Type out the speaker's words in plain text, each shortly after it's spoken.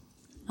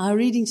Our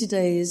reading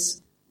today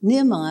is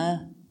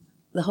Nehemiah,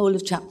 the whole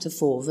of chapter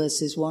 4,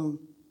 verses 1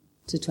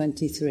 to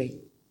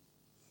 23.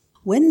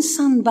 When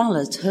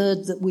Sanballat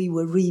heard that we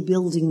were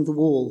rebuilding the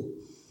wall,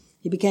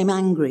 he became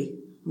angry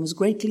and was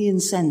greatly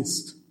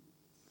incensed.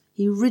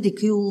 He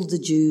ridiculed the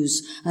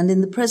Jews, and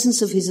in the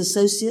presence of his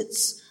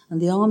associates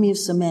and the army of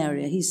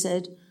Samaria, he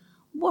said,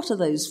 "What are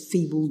those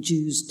feeble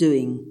Jews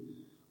doing?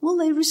 Will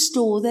they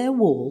restore their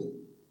wall?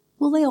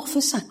 Will they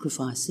offer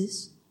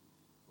sacrifices?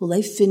 Will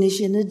they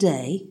finish in a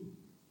day?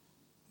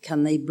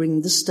 Can they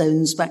bring the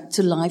stones back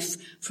to life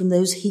from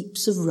those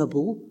heaps of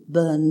rubble,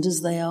 burned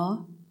as they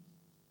are?"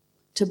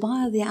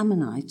 Tobiah the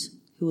Ammonite,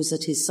 who was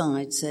at his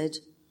side, said,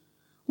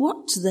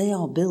 "What they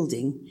are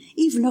building,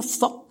 even a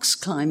fox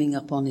climbing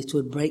up on it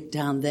would break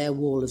down their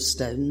wall of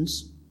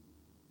stones."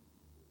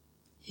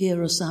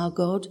 "Hear us, our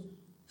God,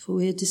 for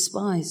we are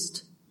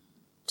despised.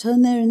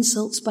 Turn their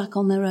insults back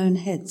on their own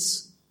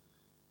heads.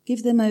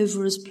 Give them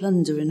over as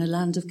plunder in a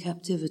land of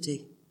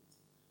captivity.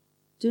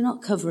 Do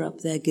not cover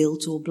up their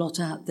guilt or blot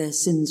out their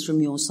sins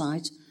from your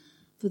sight,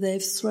 for they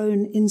have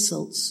thrown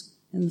insults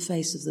in the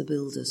face of the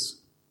builders."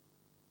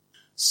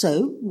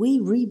 So we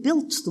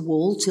rebuilt the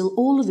wall till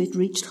all of it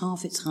reached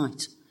half its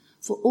height,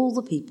 for all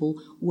the people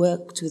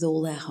worked with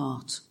all their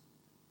heart.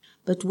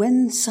 But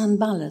when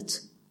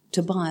Sanballat,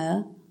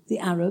 Tobiah, the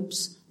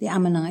Arabs, the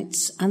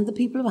Ammonites, and the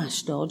people of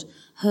Ashdod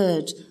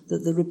heard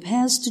that the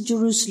repairs to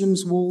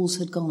Jerusalem's walls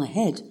had gone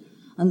ahead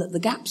and that the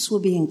gaps were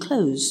being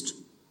closed,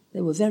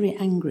 they were very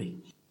angry.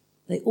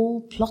 They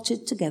all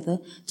plotted together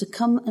to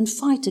come and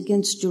fight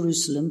against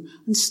Jerusalem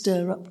and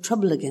stir up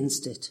trouble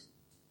against it.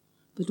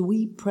 But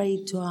we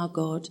prayed to our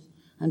God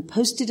and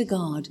posted a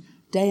guard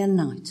day and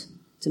night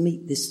to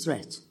meet this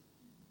threat.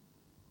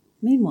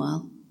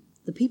 Meanwhile,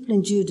 the people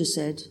in Judah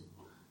said,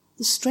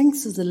 "The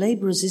strength of the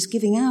labourers is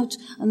giving out,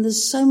 and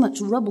there's so much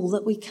rubble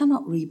that we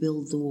cannot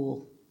rebuild the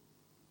wall."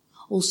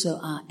 Also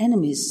our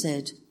enemies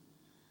said,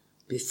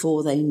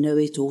 "Before they know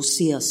it or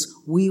see us,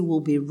 we will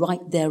be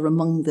right there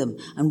among them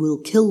and will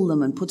kill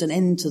them and put an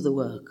end to the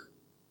work."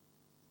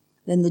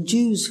 Then the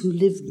Jews who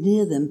lived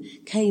near them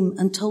came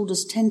and told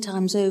us 10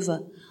 times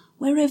over,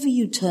 "Wherever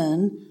you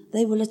turn,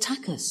 they will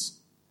attack us."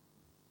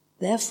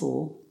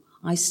 Therefore,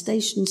 I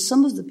stationed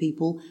some of the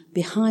people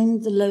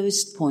behind the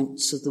lowest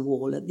points of the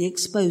wall at the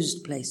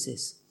exposed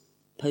places,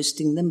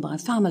 posting them by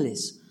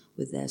families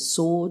with their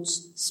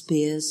swords,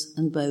 spears,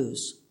 and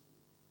bows.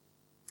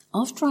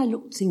 After I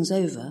looked things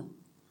over,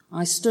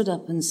 I stood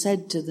up and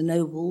said to the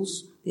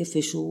nobles, the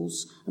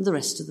officials, and the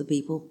rest of the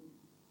people,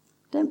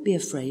 "Don't be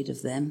afraid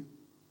of them.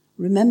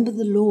 Remember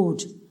the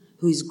Lord,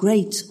 who is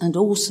great and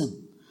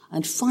awesome,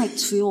 and fight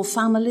for your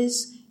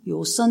families,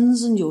 your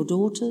sons and your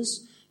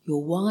daughters,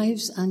 your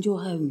wives and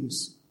your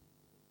homes."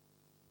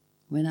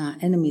 When our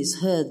enemies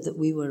heard that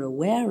we were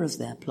aware of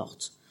their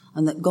plot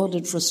and that God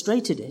had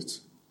frustrated it,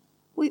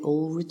 we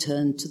all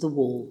returned to the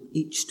wall,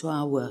 each to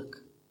our work.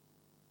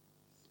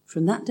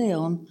 From that day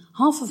on,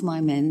 half of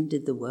my men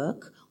did the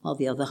work, while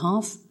the other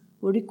half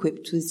were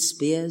equipped with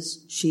spears,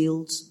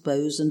 shields,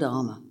 bows, and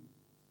armour.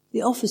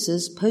 The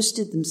officers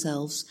posted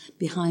themselves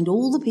behind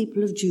all the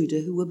people of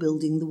Judah who were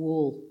building the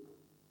wall.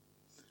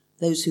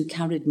 Those who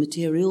carried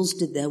materials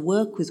did their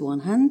work with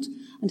one hand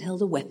and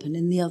held a weapon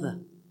in the other.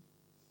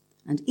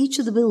 And each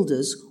of the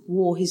builders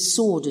wore his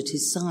sword at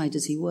his side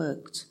as he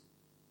worked.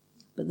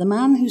 But the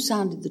man who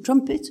sounded the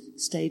trumpet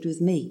stayed with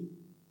me.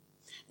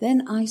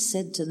 Then I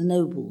said to the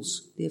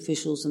nobles, the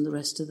officials, and the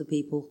rest of the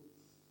people,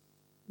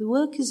 "The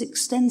work is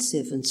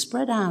extensive and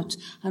spread out,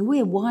 and we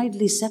are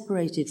widely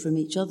separated from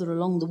each other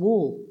along the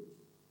wall.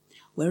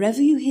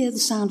 Wherever you hear the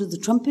sound of the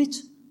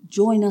trumpet,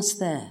 join us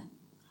there.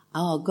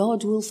 Our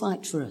God will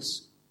fight for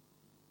us."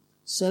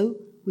 So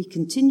we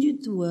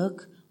continued the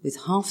work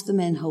with half the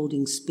men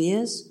holding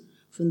spears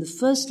from the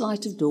first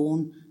light of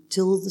dawn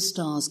till the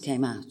stars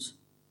came out.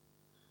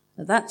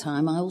 At that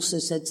time I also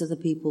said to the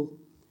people,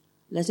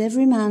 "Let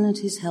every man and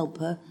his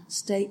helper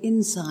stay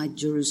inside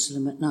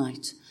Jerusalem at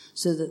night,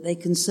 so that they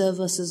can serve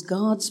us as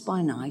guards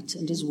by night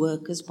and as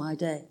workers by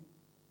day.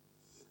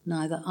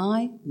 Neither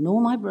I,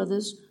 nor my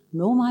brothers,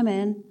 nor my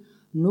men,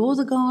 nor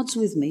the guards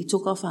with me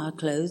took off our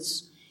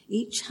clothes.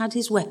 Each had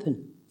his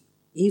weapon,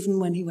 even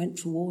when he went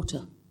for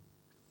water."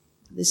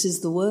 This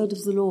is the word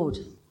of the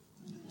Lord.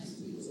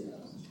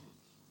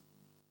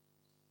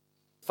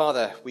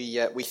 Father,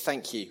 we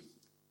thank you.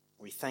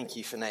 We thank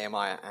you for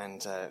Nehemiah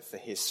and for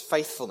his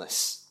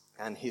faithfulness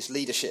and his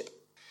leadership.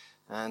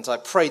 And I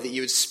pray that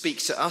you would speak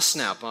to us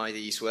now by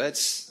these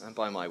words and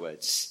by my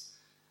words.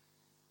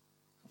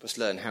 Help us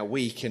learn how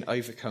we can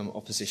overcome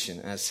opposition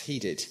as he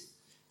did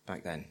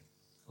back then.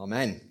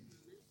 Amen.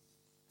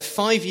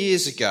 5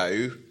 years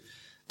ago,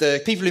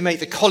 the people who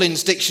made the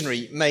Collins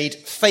Dictionary made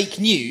fake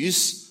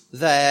news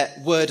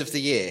their word of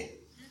the year.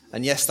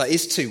 And yes, that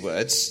is 2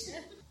 words.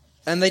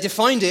 And they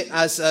defined it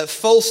as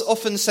false,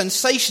 often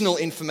sensational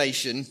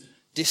information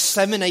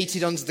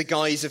disseminated under the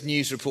guise of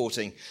news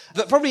reporting.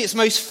 But probably its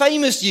most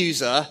famous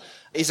user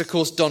is, of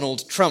course,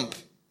 Donald Trump,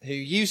 who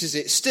uses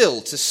it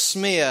still to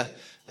smear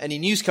any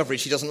news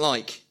coverage he doesn't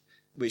like,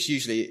 which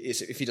usually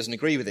is if he doesn't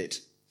agree with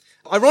it.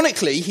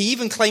 Ironically, he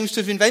even claims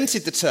to have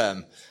invented the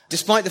term,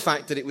 despite the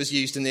fact that it was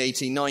used in the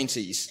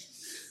 1890s.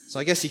 So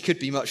I guess he could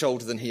be much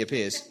older than he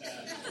appears.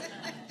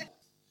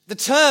 The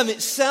term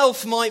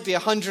itself might be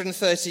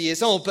 130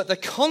 years old, but the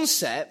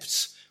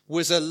concept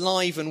was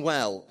alive and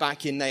well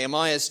back in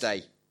Nehemiah's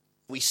day.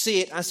 We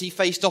see it as he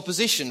faced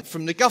opposition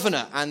from the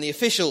governor and the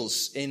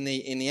officials in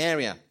the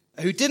area,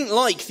 who didn't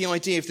like the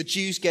idea of the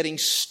Jews getting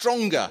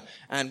stronger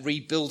and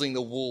rebuilding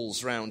the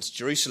walls around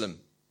Jerusalem.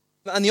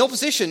 And the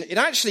opposition, it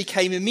actually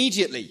came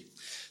immediately.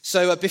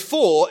 So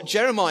before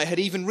Jeremiah had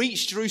even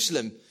reached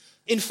Jerusalem,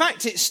 in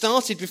fact, it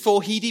started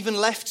before he'd even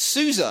left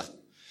Susa.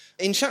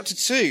 In chapter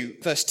 2,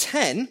 verse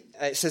 10,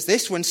 it says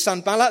this: when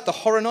Sanballat the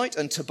Horonite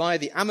and Tobiah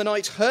the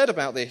Ammonite heard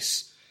about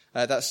this,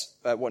 that's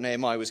what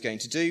Nehemiah was going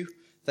to do,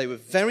 they were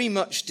very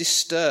much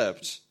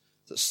disturbed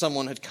that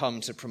someone had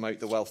come to promote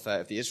the welfare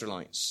of the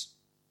Israelites.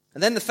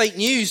 And then the fake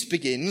news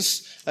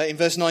begins in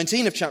verse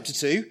 19 of chapter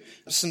 2.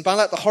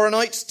 Sanballat the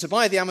Horonite,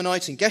 Tobiah the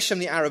Ammonite, and Geshem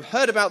the Arab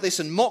heard about this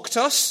and mocked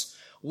us.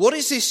 What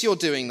is this you're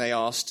doing, they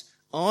asked.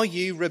 Are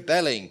you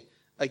rebelling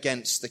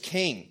against the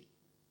king?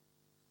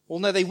 Well,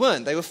 no, they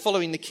weren't. They were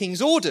following the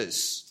king's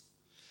orders.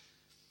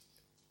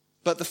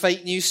 But the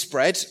fake news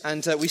spread,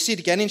 and we see it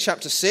again in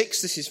chapter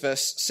 6. This is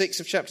verse 6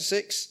 of chapter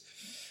 6.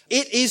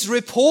 It is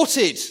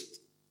reported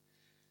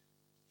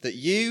that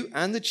you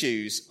and the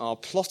Jews are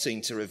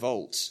plotting to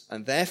revolt,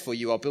 and therefore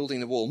you are building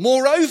the wall.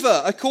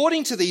 Moreover,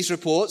 according to these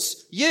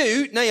reports,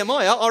 you,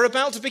 Nehemiah, are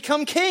about to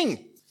become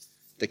king.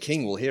 The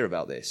king will hear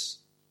about this.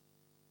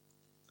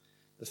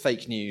 The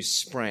fake news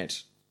spread.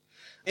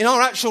 In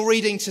our actual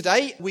reading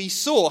today, we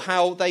saw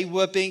how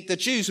the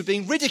Jews were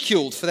being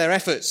ridiculed for their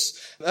efforts.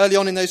 Early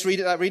on in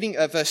that reading,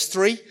 verse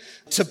 3,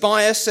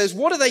 Tobiah says,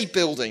 what are they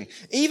building?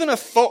 Even a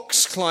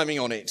fox climbing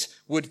on it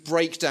would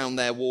break down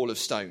their wall of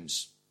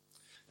stones.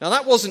 Now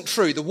that wasn't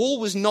true. The wall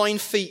was 9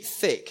 feet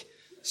thick,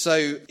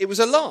 so it was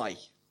a lie.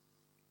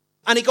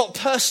 And it got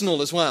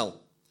personal as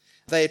well.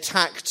 They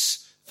attacked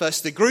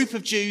first the group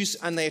of Jews,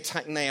 and they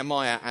attacked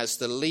Nehemiah as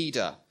the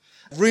leader.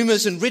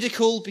 Rumours and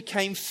ridicule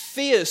became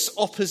fierce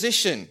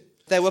opposition.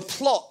 There were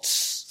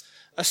plots,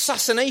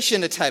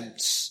 assassination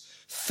attempts,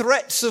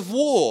 threats of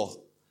war,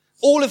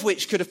 all of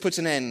which could have put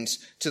an end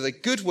to the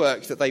good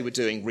work that they were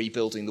doing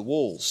rebuilding the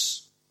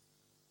walls.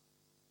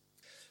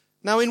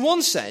 Now, in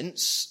one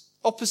sense,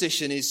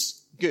 opposition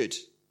is good.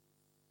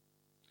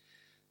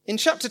 In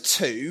chapter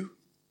 2,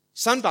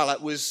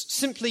 Sanballat was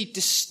simply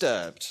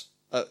disturbed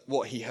at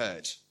what he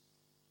heard.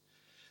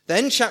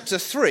 Then chapter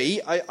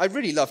 3, I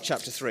really love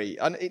chapter 3,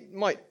 and it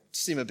might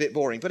seem a bit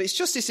boring, but it's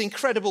just this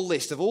incredible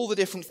list of all the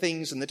different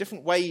things and the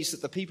different ways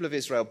that the people of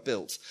Israel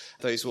built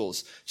those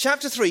walls.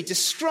 Chapter 3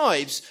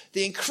 describes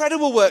the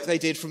incredible work they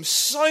did from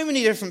so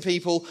many different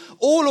people,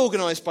 all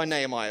organized by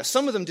Nehemiah.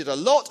 Some of them did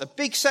a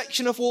big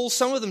section of wall,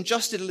 some of them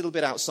just did a little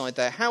bit outside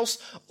their house.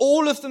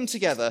 All of them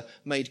together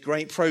made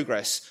great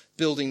progress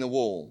building the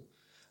wall.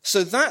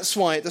 So that's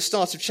why at the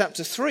start of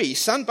chapter 3,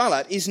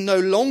 Sanballat is no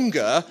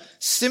longer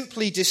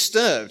simply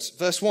disturbed.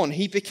 Verse 1,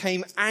 he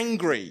became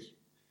angry.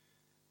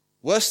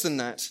 Worse than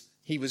that,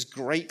 he was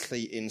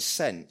greatly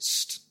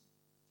incensed.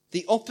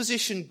 The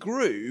opposition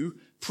grew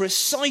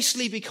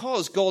precisely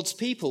because God's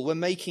people were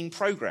making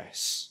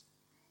progress.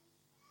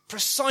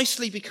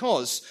 Precisely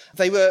because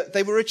they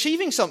were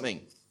achieving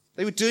something.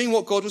 They were doing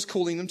what God was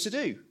calling them to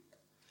do.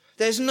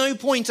 There's no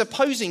point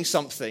opposing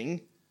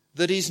something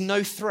that is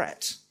no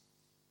threat.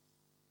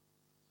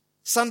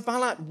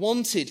 Sanballat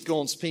wanted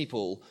God's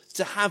people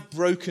to have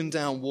broken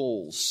down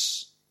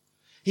walls.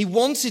 He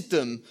wanted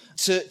them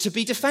to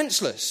be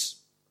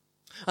defenseless.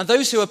 And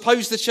those who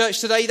oppose the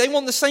church today, they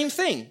want the same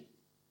thing.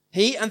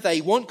 He and they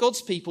want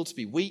God's people to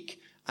be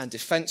weak and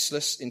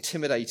defenseless,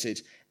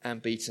 intimidated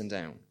and beaten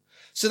down.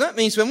 So that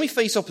means when we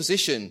face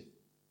opposition,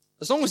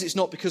 as long as it's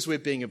not because we're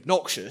being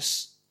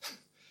obnoxious,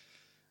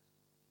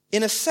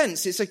 in a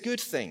sense, it's a good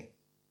thing.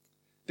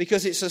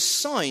 Because it's a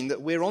sign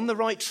that we're on the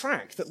right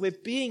track, that we're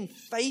being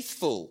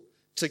faithful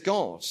to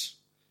God,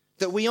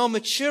 that we are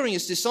maturing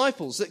as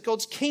disciples, that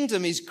God's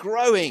kingdom is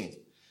growing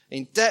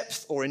in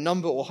depth or in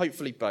number or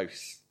hopefully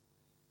both.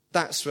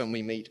 That's when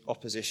we meet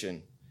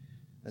opposition,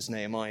 as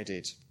Nehemiah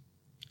did.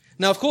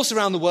 Now, of course,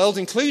 around the world,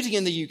 including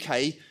in the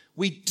UK,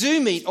 we do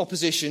meet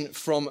opposition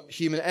from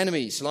human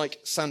enemies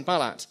like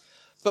Sanballat.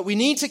 But we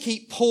need to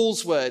keep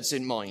Paul's words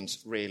in mind,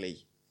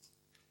 really.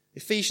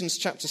 Ephesians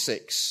chapter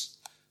 6.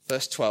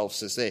 Verse 12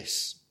 says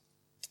this,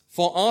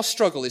 for our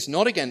struggle is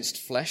not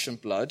against flesh and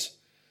blood,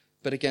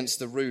 but against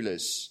the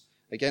rulers,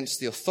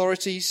 against the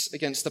authorities,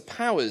 against the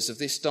powers of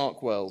this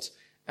dark world,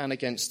 and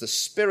against the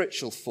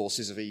spiritual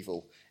forces of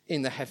evil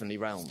in the heavenly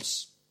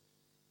realms.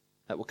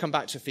 We'll come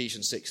back to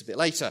Ephesians 6 a bit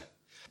later.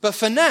 But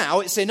for now,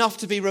 it's enough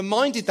to be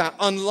reminded that,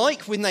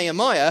 unlike with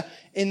Nehemiah,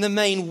 in the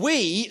main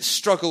we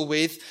struggle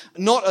with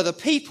not other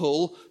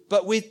people,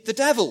 but with the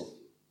devil,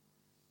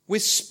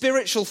 with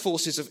spiritual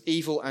forces of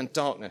evil and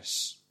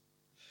darkness.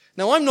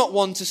 Now, I'm not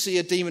one to see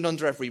a demon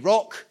under every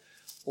rock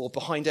or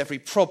behind every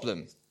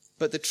problem,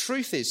 but the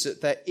truth is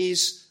that there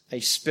is a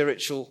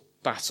spiritual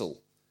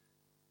battle.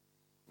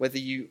 Whether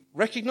you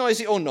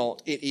recognize it or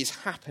not, it is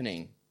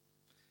happening.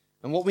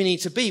 And what we need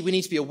to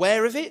be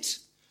aware of it,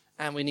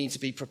 and we need to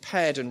be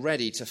prepared and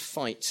ready to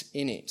fight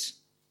in it.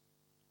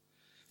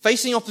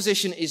 Facing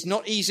opposition is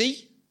not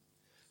easy,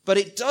 but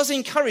it does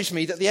encourage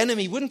me that the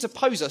enemy wouldn't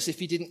oppose us if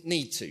he didn't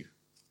need to.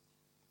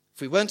 If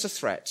we weren't a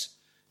threat,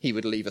 he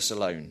would leave us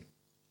alone.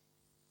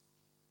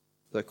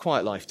 The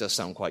quiet life does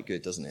sound quite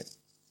good, doesn't it?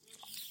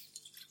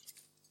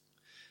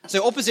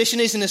 So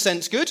opposition is in a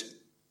sense good,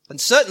 and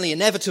certainly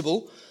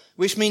inevitable,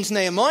 which means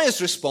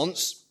Nehemiah's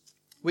response,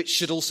 which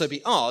should also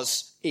be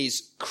ours,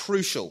 is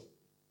crucial.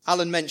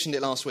 Alan mentioned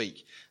it last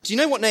week. Do you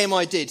know what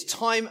Nehemiah did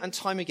time and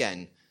time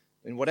again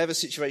in whatever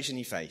situation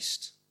he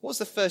faced? What was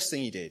the first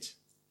thing he did?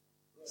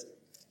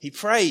 He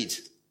prayed.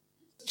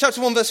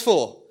 Chapter 1 verse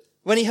 4.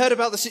 When he heard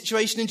about the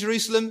situation in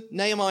Jerusalem,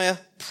 Nehemiah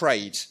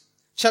prayed.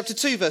 Chapter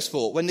 2 verse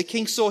 4. When the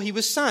king saw he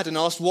was sad and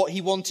asked what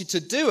he wanted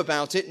to do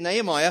about it,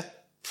 Nehemiah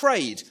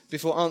prayed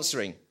before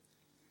answering.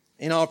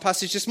 In our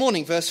passage this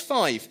morning, verse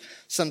 5,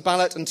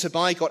 Sanballat and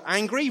Tobiah got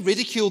angry,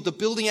 ridiculed the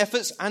building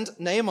efforts, and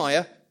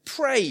Nehemiah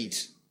prayed.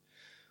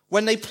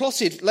 When they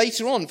plotted,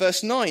 later on,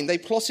 verse 9, they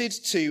plotted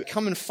to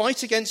come and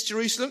fight against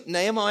Jerusalem,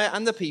 Nehemiah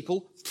and the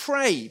people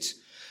prayed.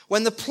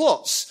 When the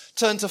plots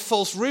turned to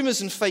false rumors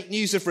and fake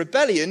news of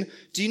rebellion,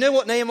 do you know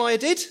what Nehemiah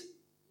did?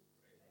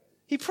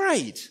 He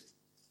prayed.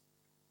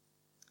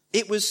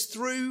 It was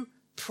through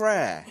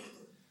prayer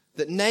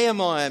that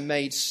Nehemiah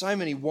made so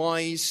many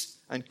wise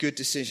and good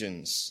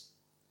decisions.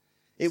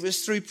 It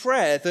was through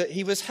prayer that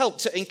he was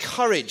helped to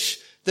encourage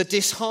the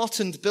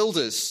disheartened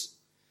builders.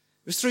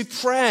 It was through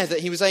prayer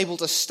that he was able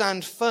to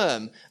stand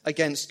firm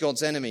against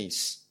God's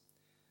enemies.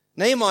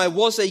 Nehemiah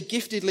was a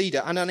gifted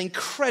leader and an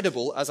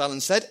incredible, as Alan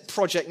said,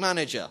 project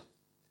manager.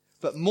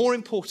 But more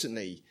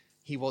importantly,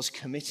 he was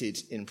committed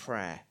in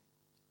prayer.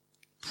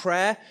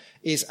 Prayer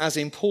is as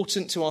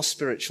important to our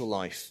spiritual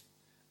life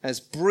as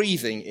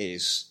breathing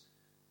is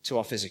to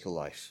our physical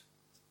life.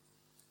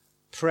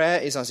 Prayer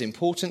is as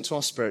important to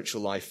our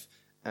spiritual life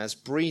as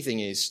breathing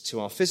is to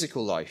our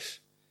physical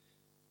life.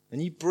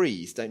 And you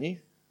breathe, don't you?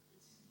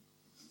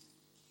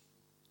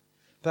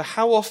 But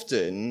how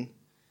often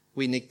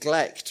we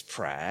neglect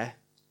prayer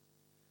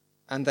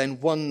and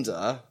then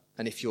wonder,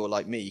 and if you're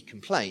like me,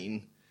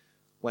 complain,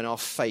 when our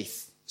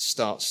faith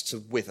starts to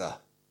wither.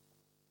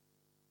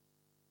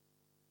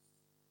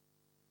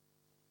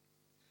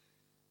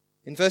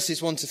 In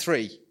verses 1 to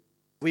 3,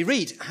 we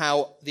read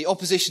how the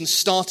opposition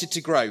started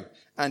to grow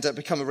and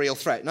become a real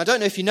threat. And I don't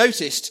know if you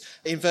noticed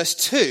in verse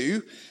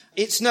 2,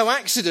 it's no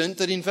accident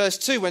that in verse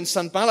 2, when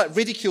Sanballat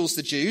ridicules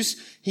the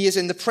Jews, he is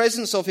in the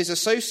presence of his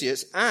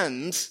associates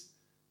and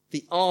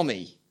the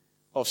army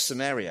of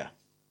Samaria.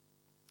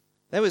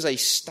 There was a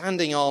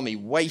standing army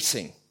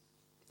waiting.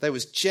 There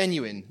was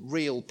genuine,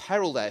 real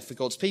peril there for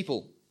God's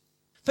people.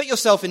 Put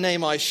yourself in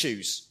Nehemiah's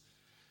shoes,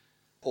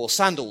 or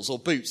sandals, or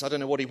boots. I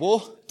don't know what he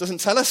wore. Doesn't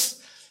tell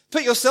us.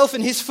 Put yourself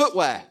in his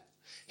footwear.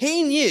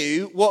 He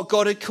knew what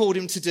God had called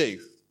him to do.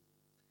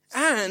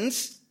 And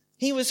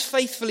he was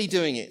faithfully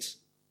doing it.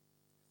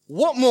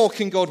 What more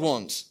can God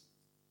want?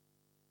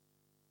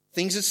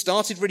 Things had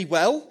started really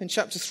well in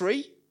chapter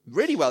 3.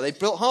 Really well. They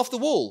built half the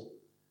wall.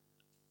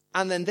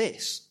 And then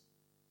this.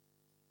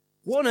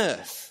 What on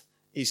earth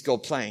is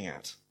God playing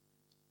at?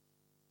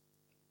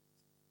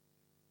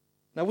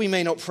 Now, we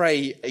may not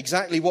pray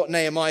exactly what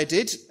Nehemiah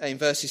did in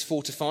verses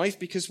 4 to 5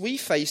 because we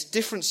face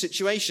different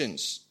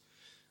situations.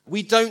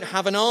 We don't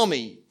have an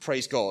army,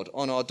 praise God,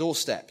 on our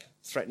doorstep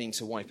threatening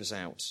to wipe us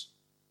out.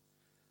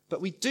 But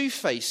we do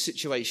face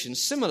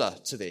situations similar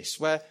to this,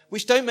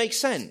 which don't make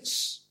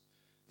sense,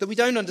 that we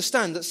don't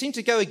understand, that seem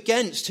to go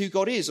against who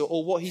God is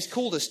or what he's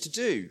called us to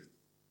do.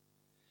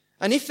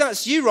 And if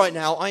that's you right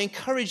now, I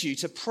encourage you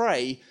to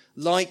pray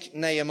like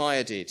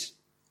Nehemiah did.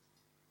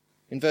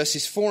 In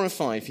verses 4 and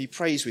 5, he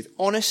prays with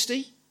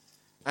honesty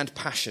and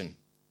passion.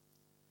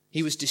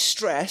 He was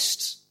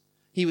distressed,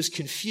 he was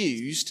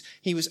confused,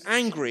 he was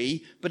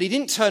angry, but he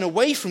didn't turn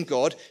away from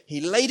God.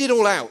 He laid it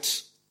all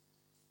out.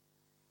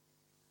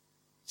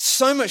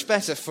 So much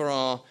better for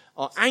our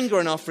anger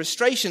and our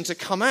frustration to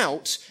come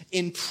out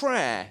in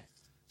prayer.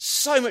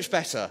 So much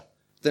better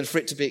than for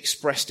it to be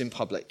expressed in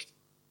public.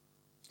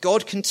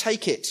 God can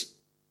take it.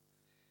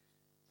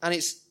 And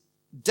it's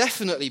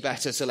definitely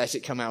better to let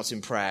it come out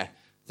in prayer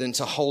than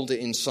to hold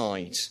it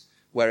inside,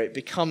 where it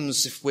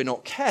becomes, if we're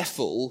not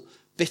careful,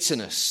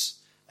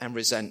 bitterness and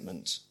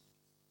resentment.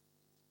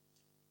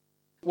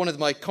 One of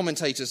my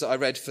commentators that I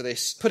read for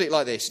this put it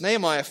like this: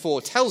 Nehemiah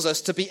 4 tells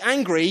us to be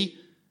angry,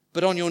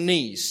 but on your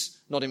knees,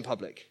 not in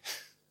public.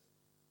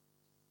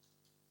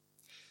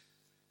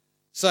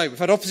 So we've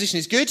had opposition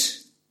is good,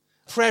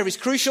 prayer is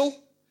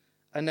crucial,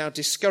 and now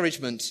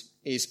discouragement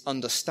is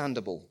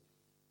understandable.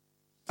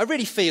 I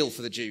really feel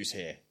for the Jews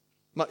here,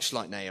 much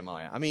like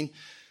Nehemiah. I mean,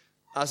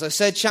 as I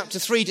said, chapter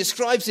 3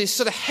 describes this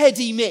sort of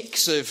heady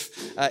mix of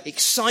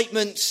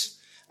excitement,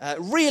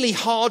 really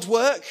hard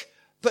work,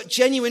 but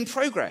genuine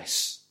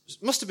progress.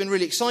 It must have been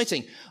really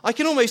exciting. I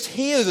can almost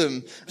hear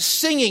them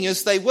singing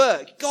as they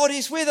work. God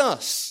is with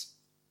us.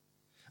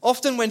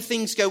 Often when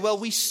things go well,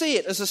 we see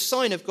it as a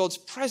sign of God's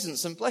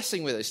presence and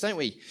blessing with us, don't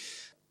we?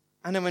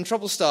 And then when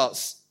trouble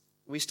starts,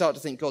 we start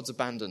to think God's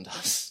abandoned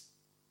us.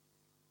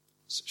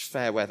 Such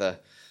fair weather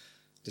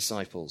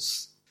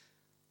disciples.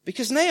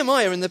 Because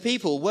Nehemiah and the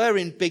people were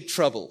in big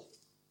trouble.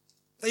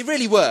 They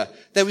really were.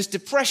 There was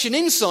depression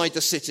inside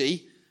the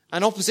city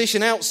and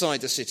opposition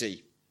outside the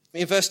city.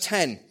 In verse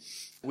 10,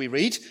 we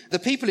read, "The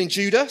people in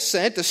Judah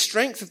said, 'The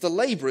strength of the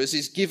laborers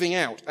is giving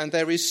out, and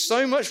there is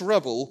so much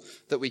rubble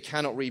that we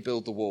cannot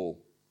rebuild the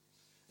wall.'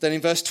 Then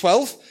in verse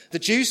 12, 'The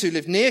Jews who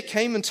lived near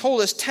came and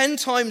told us 10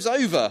 times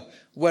over,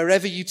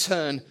 wherever you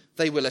turn,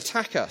 they will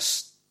attack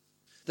us.'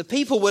 The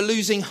people were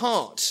losing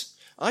heart.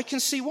 I can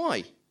see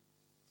why.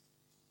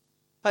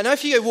 I know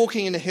if you go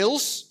walking in the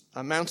hills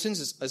and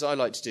mountains, as I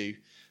like to do,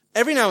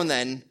 every now and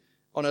then,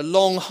 on a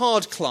long,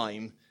 hard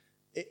climb,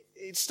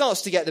 it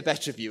starts to get the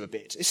better of you a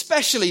bit,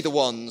 especially the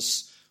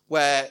ones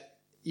where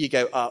you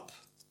go up,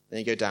 then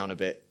you go down a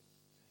bit,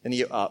 then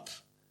you go up,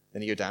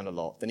 then you go down a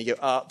lot, then you go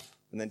up,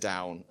 and then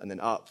down, and then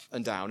up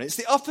and down. It's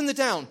the up and the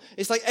down.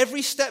 It's like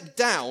every step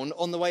down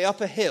on the way up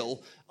a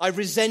hill, I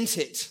resent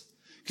it,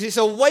 because it's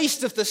a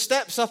waste of the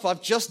steps up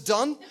I've just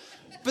done.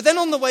 But then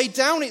on the way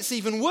down, it's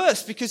even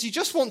worse, because you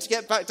just want to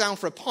get back down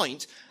for a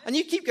pint, and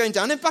you keep going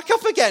down and back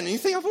up again, and you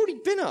think, I've already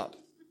been up.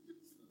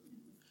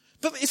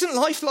 But isn't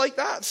life like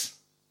that?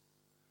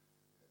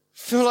 I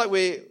feel like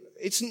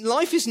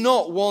life is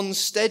not one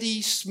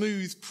steady,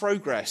 smooth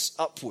progress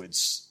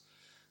upwards.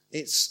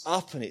 It's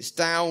up and it's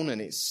down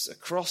and it's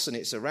across and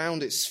it's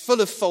around. It's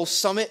full of false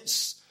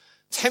summits,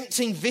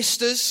 tempting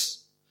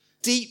vistas,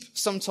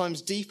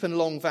 sometimes deep and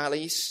long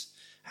valleys,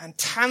 and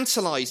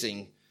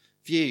tantalizing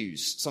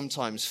views,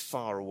 sometimes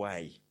far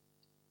away.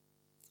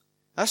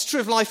 That's true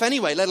of life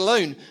anyway, let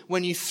alone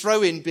when you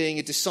throw in being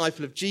a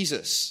disciple of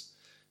Jesus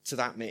to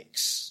that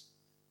mix.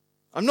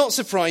 I'm not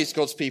surprised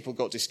God's people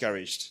got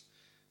discouraged.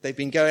 They've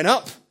been going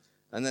up,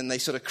 and then they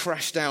sort of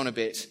crashed down a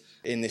bit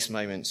in this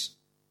moment.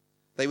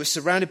 They were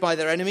surrounded by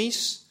their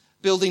enemies.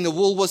 Building the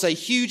wall was a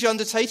huge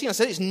undertaking. I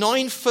said it's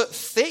 9 foot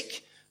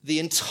thick the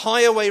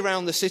entire way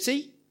around the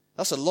city.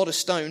 That's a lot of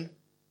stone.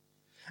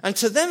 And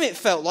to them it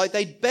felt like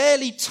they'd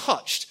barely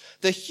touched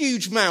the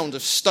huge mound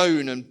of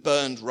stone and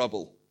burned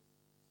rubble.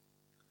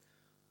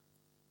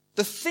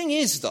 The thing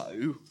is,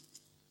 though,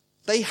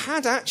 they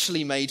had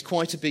actually made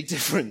quite a big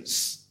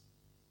difference.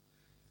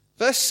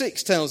 Verse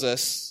 6 tells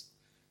us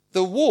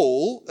the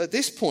wall at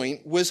this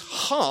point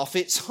was half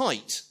its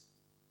height.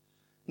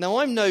 Now,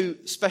 I'm no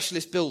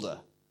specialist builder,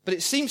 but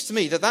it seems to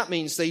me that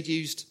means they'd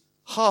used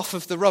half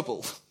of the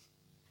rubble,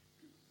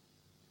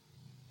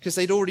 because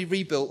they'd already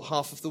rebuilt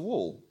half of the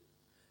wall.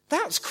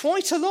 That's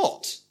quite a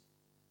lot,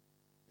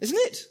 isn't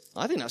it?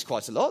 I think that's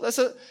quite a lot.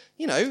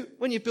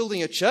 When you're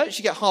building a church,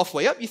 you get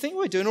halfway up, you think,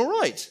 we're doing all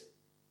right.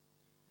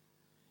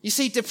 You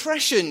see,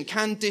 depression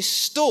can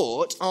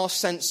distort our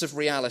sense of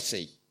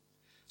reality.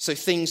 So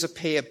things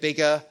appear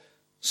bigger,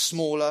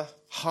 smaller,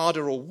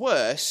 harder, or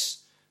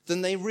worse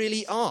than they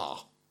really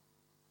are.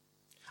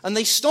 And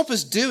they stop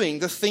us doing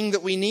the thing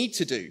that we need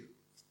to do.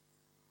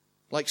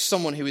 Like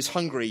someone who is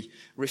hungry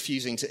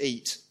refusing to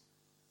eat.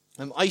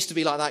 I used to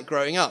be like that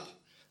growing up.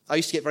 I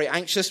used to get very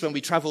anxious when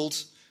we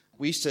travelled.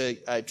 We used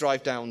to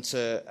drive down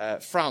to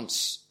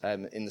France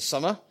in the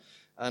summer.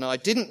 And I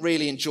didn't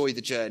really enjoy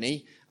the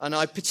journey. And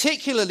I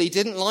particularly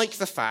didn't like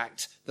the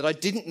fact that I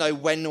didn't know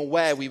when or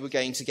where we were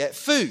going to get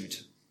food.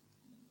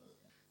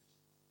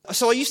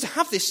 So I used to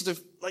have this sort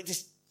of like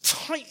this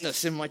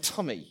tightness in my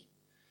tummy.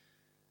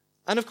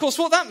 And of course,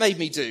 what that made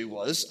me do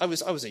was, I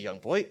was a young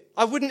boy,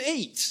 I wouldn't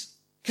eat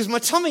because my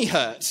tummy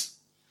hurt.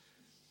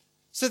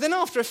 So then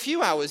after a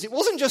few hours, it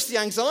wasn't just the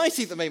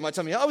anxiety that made my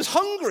tummy hurt, I was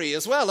hungry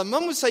as well. And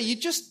Mum would say,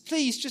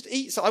 please just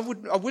eat. So I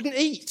wouldn't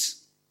eat.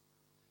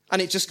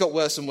 And it just got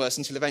worse and worse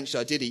until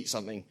eventually I did eat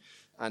something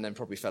and then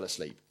probably fell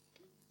asleep.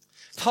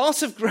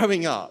 Part of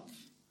growing up,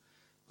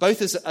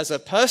 both as a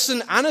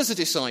person and as a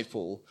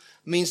disciple,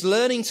 means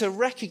learning to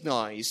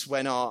recognize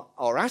when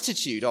our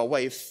attitude, our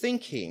way of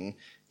thinking,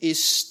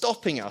 is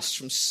stopping us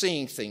from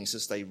seeing things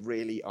as they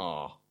really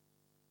are.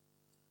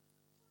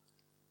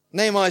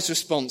 Nehemiah's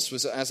response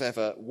was, as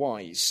ever,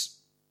 wise.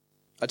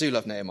 I do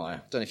love Nehemiah.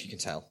 Don't know if you can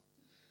tell.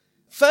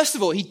 First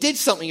of all, he did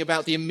something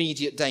about the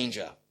immediate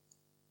danger.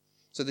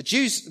 So the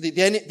Jews,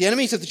 the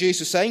enemies of the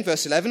Jews were saying,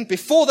 verse 11,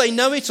 before they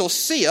know it or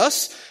see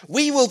us,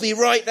 we will be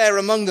right there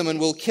among them and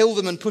will kill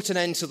them and put an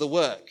end to the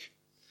work.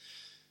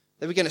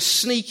 They were going to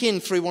sneak in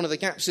through one of the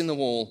gaps in the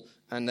wall,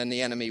 and then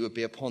the enemy would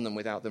be upon them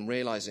without them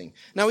realizing.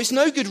 Now, it's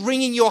no good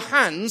wringing your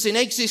hands in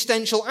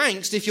existential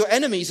angst if your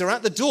enemies are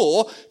at the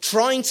door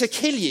trying to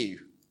kill you.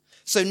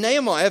 So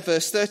Nehemiah,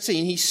 verse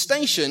 13, he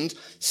stationed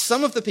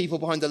some of the people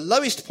behind the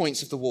lowest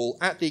points of the wall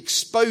at the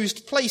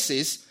exposed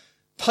places,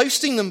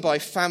 posting them by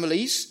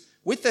families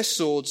with their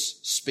swords,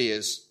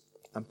 spears,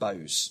 and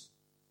bows.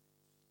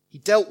 He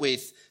dealt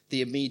with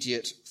the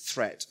immediate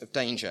threat of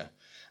danger.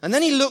 And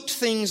then he looked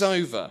things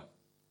over.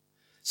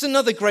 It's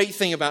another great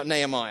thing about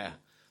Nehemiah.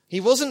 He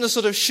wasn't the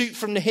sort of shoot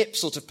from the hip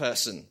sort of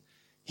person.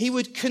 He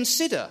would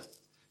consider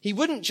He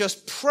wouldn't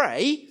just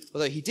pray,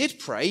 although he did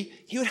pray,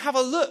 he would have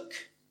a look.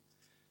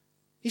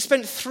 He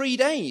spent 3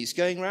 days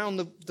going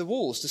around the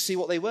walls to see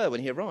what they were when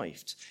he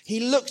arrived.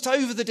 He looked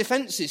over the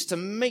defences to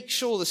make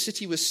sure the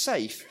city was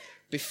safe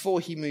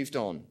before he moved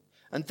on.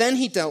 And then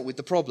he dealt with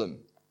the problem.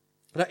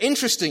 Now,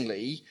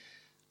 interestingly,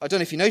 I don't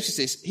know if you noticed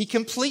this, he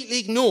completely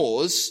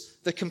ignores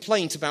the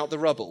complaint about the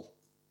rubble.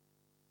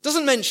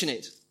 Doesn't mention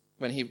it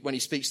when he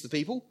speaks to the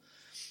people.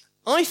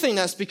 I think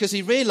that's because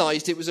he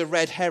realised it was a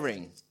red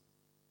herring.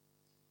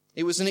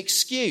 It was an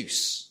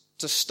excuse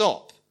to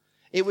stop.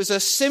 It was a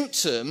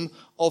symptom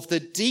of the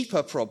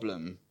deeper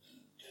problem,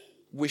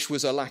 which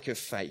was a lack of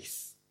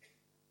faith.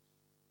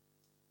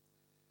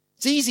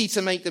 It's easy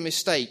to make the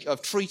mistake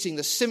of treating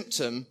the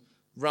symptom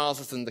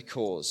rather than the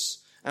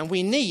cause. And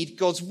we need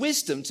God's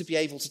wisdom to be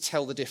able to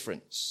tell the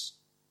difference.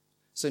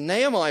 So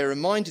Nehemiah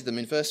reminded them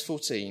in verse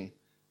 14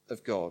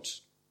 of God.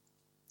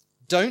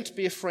 Don't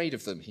be afraid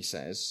of them, he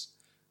says.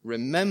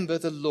 Remember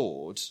the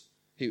Lord,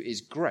 who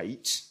is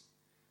great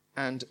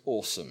and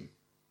awesome.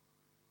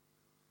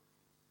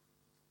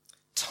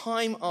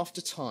 Time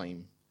after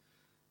time,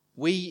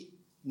 we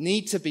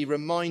need to be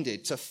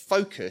reminded to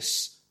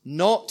focus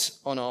not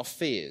on our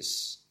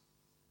fears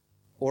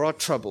or our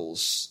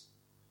troubles,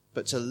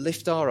 but to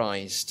lift our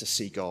eyes to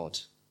see God.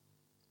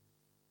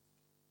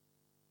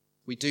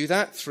 We do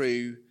that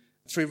through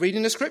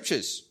reading the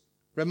scriptures,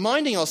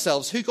 reminding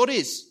ourselves who God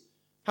is,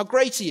 how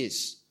great he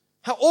is,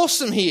 how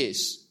awesome he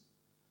is,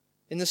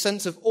 in the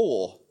sense of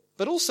awe,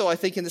 but also I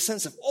think in the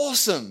sense of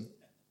awesome.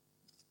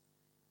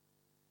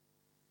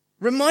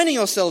 Reminding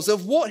ourselves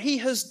of what he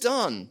has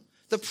done,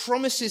 the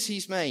promises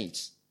he's made.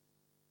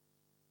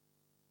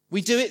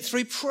 We do it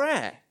through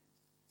prayer,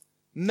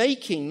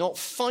 making, not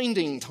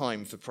finding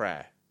time for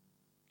prayer.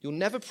 You'll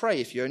never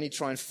pray if you only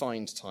try and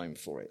find time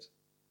for it.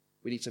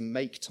 We need to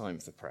make time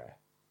for prayer.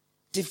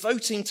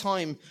 Devoting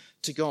time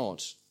to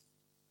God.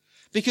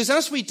 Because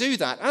as we do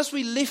that, as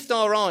we lift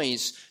our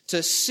eyes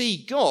to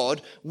see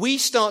God, we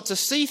start to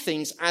see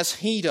things as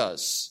he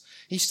does.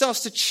 He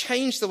starts to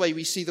change the way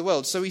we see the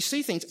world. So we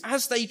see things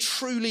as they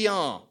truly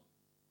are.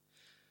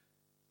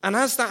 And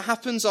as that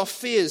happens, our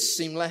fears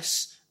seem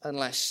less and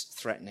less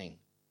threatening.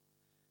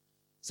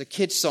 It's a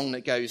kid's song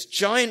that goes,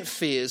 giant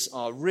fears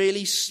are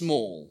really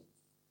small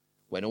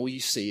when all you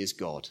see is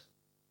God.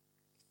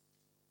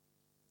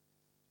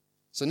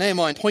 So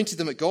Nehemiah pointed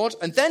them at God,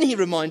 and then he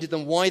reminded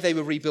them why they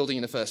were rebuilding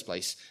in the first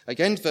place.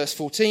 Again, verse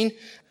 14,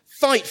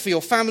 fight for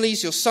your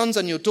families, your sons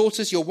and your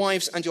daughters, your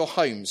wives and your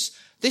homes.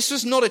 This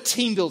was not a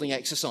team-building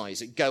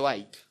exercise at Go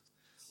Ape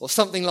or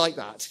something like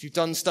that. If you've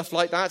done stuff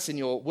like that in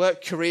your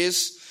work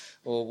careers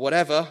or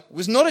whatever, it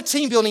was not a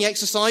team-building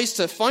exercise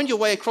to find your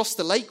way across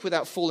the lake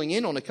without falling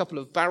in on a couple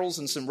of barrels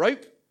and some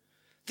rope.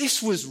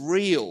 This was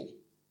real.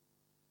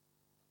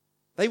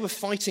 They were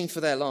fighting for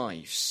their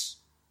lives.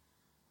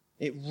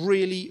 It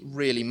really,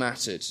 really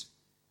mattered.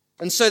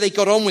 And so they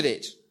got on with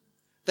it.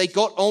 They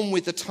got on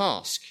with the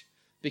task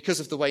because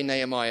of the way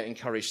Nehemiah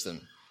encouraged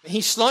them. He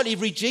slightly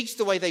rejigged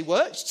the way they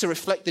worked to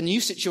reflect the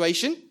new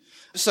situation.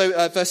 So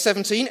verse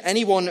 17,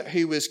 anyone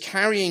who was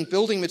carrying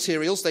building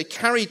materials, they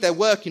carried their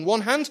work in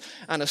one hand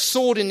and a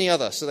sword in the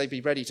other, so they'd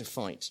be ready to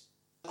fight.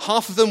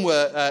 Half of them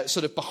were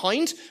sort of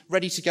behind,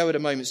 ready to go at a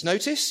moment's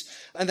notice.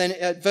 And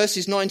then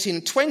verses 19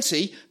 and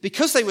 20,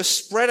 because they were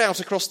spread out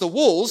across the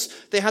walls,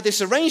 they had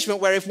this arrangement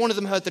where if one of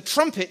them heard the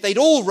trumpet, they'd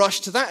all rush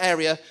to that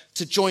area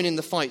to join in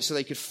the fight so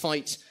they could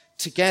fight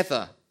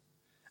together.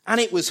 And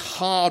it was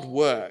hard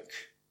work.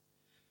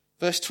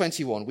 Verse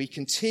 21, we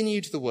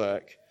continued the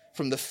work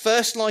from the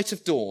first light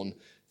of dawn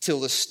till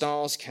the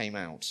stars came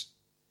out.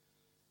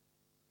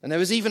 And there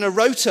was even a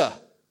rota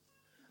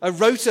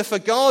for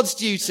guards'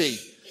 duty,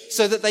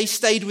 so that they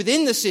stayed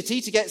within the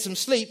city to get some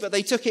sleep, but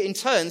they took it in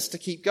turns to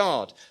keep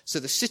guard. So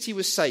the city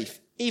was safe,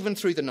 even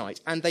through the night.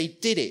 And they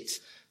did it.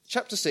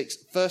 Chapter 6,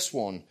 verse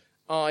 1,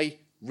 I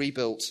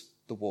rebuilt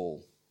the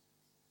wall.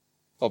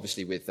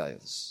 Obviously with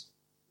those.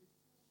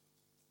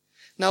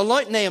 Now,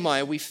 like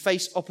Nehemiah, we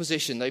face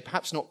opposition, though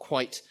perhaps not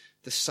quite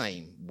the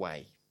same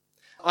way.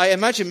 I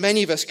imagine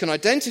many of us can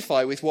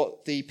identify with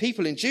what the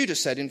people in Judah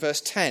said in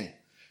verse 10.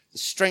 The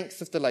strength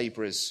of the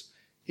labourers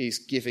is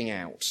giving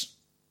out.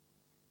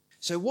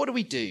 So what do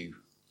we do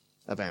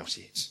about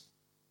it?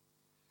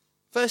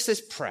 First,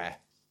 there's prayer.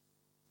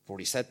 I've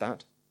already said that.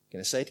 I'm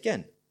going to say it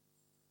again.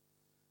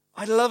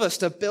 I'd love us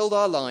to build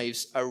our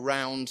lives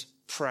around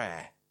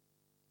prayer,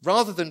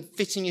 rather than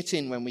fitting it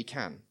in when we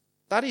can.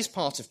 That is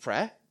part of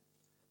prayer.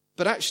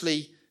 But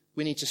actually,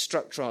 we need to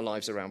structure our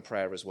lives around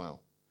prayer as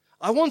well.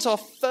 I want our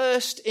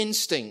first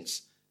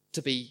instinct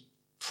to be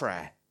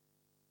prayer,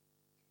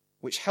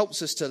 which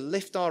helps us to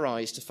lift our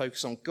eyes to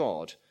focus on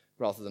God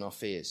rather than our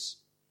fears.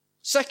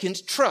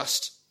 Second,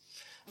 trust.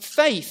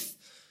 Faith.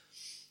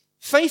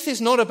 Faith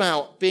is not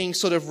about being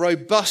sort of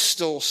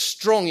robust or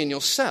strong in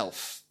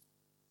yourself.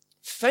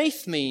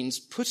 Faith means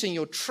putting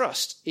your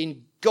trust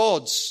in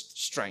God's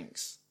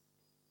strength,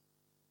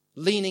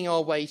 leaning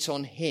our weight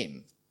on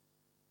him,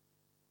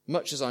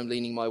 much as I'm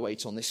leaning my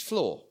weight on this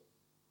floor.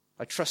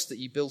 I trust that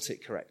you built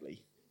it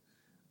correctly,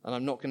 and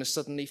I'm not going to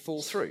suddenly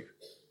fall through.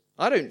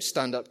 I don't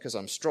stand up because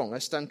I'm strong. I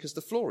stand because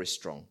the floor is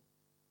strong.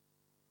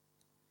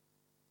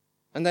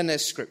 And then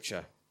there's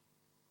Scripture.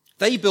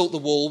 They built the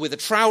wall with a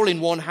trowel in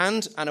one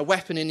hand and a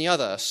weapon in the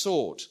other, a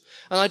sword.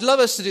 And I'd love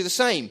us to do the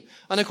same.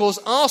 And of course,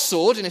 our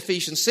sword in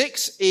Ephesians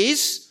 6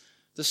 is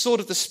the sword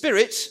of the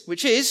Spirit,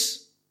 which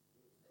is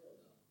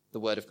the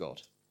Word of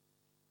God.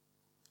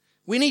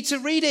 We need to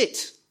read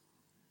it.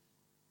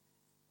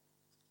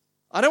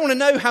 I don't want to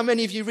know how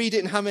many of you read it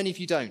and how many of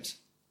you don't.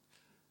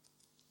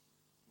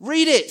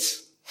 Read it.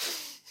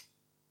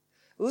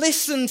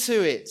 Listen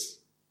to it.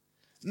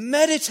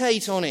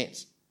 Meditate on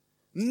it.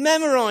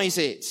 Memorize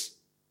it.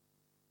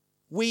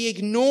 We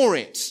ignore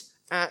it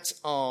at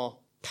our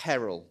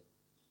peril.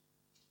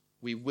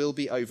 We will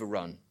be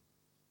overrun.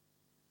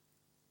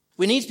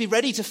 We need to be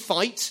ready to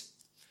fight,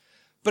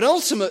 but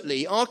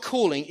ultimately our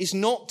calling is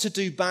not to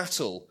do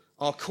battle.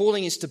 Our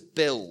calling is to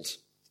build.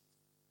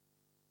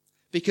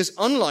 Because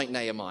unlike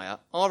Nehemiah,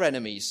 our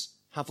enemies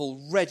have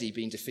already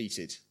been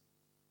defeated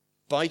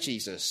by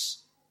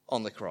Jesus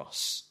on the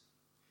cross.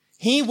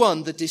 He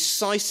won the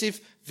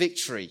decisive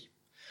victory.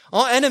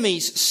 Our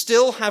enemies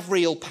still have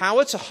real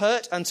power to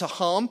hurt and to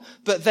harm,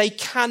 but they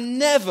can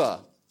never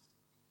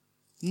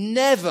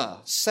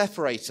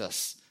separate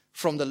us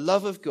from the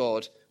love of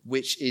God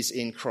which is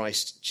in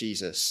Christ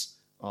Jesus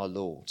our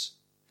Lord.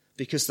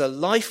 Because the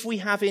life we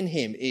have in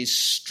him is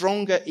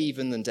stronger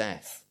even than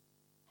death.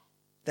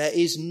 There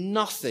is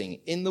nothing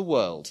in the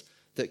world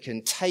that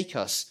can take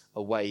us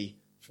away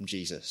from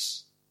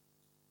Jesus.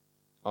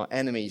 Our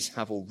enemies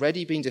have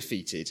already been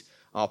defeated.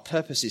 Our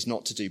purpose is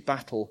not to do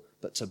battle,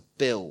 but to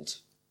build.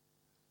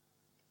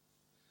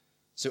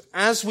 So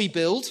as we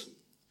build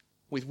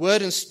with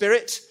word and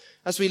spirit,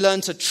 as we learn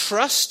to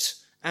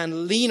trust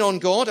and lean on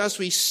God, as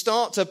we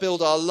start to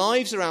build our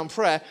lives around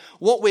prayer,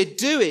 what we're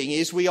doing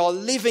is we are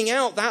living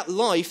out that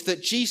life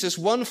that Jesus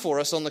won for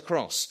us on the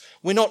cross.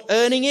 We're not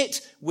earning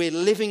it, we're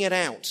living it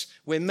out.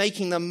 We're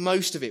making the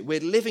most of it. We're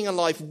living a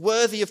life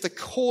worthy of the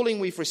calling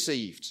we've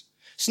received.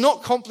 It's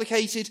not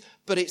complicated,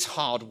 but it's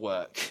hard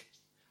work.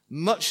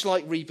 Much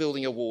like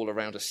rebuilding a wall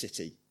around a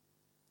city.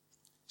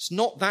 It's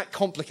not that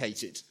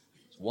complicated.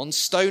 It's one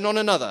stone on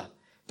another,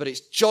 but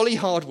it's jolly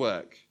hard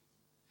work.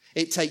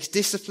 It takes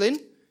discipline,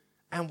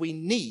 and we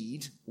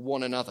need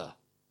one another.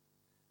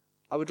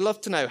 I would love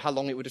to know how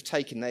long it would have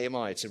taken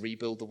Nehemiah to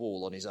rebuild the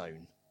wall on his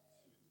own.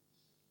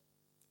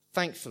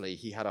 Thankfully,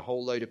 he had a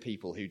whole load of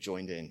people who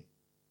joined in.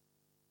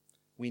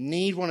 We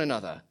need one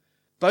another,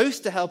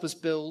 both to help us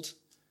build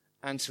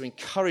and to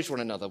encourage one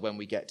another when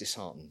we get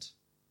disheartened.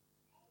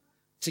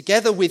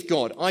 Together with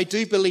God, I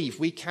do believe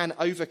we can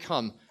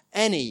overcome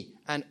any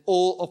and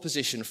all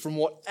opposition from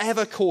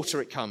whatever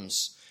quarter it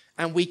comes.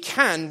 And we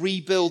can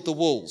rebuild the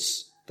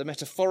walls, the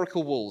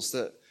metaphorical walls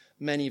that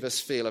many of us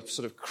feel are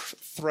sort of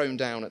thrown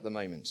down at the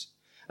moment.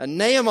 And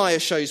Nehemiah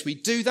shows we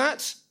do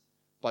that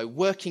by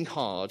working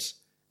hard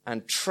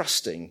and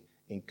trusting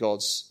in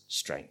God's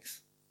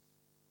strength.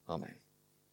 Amen.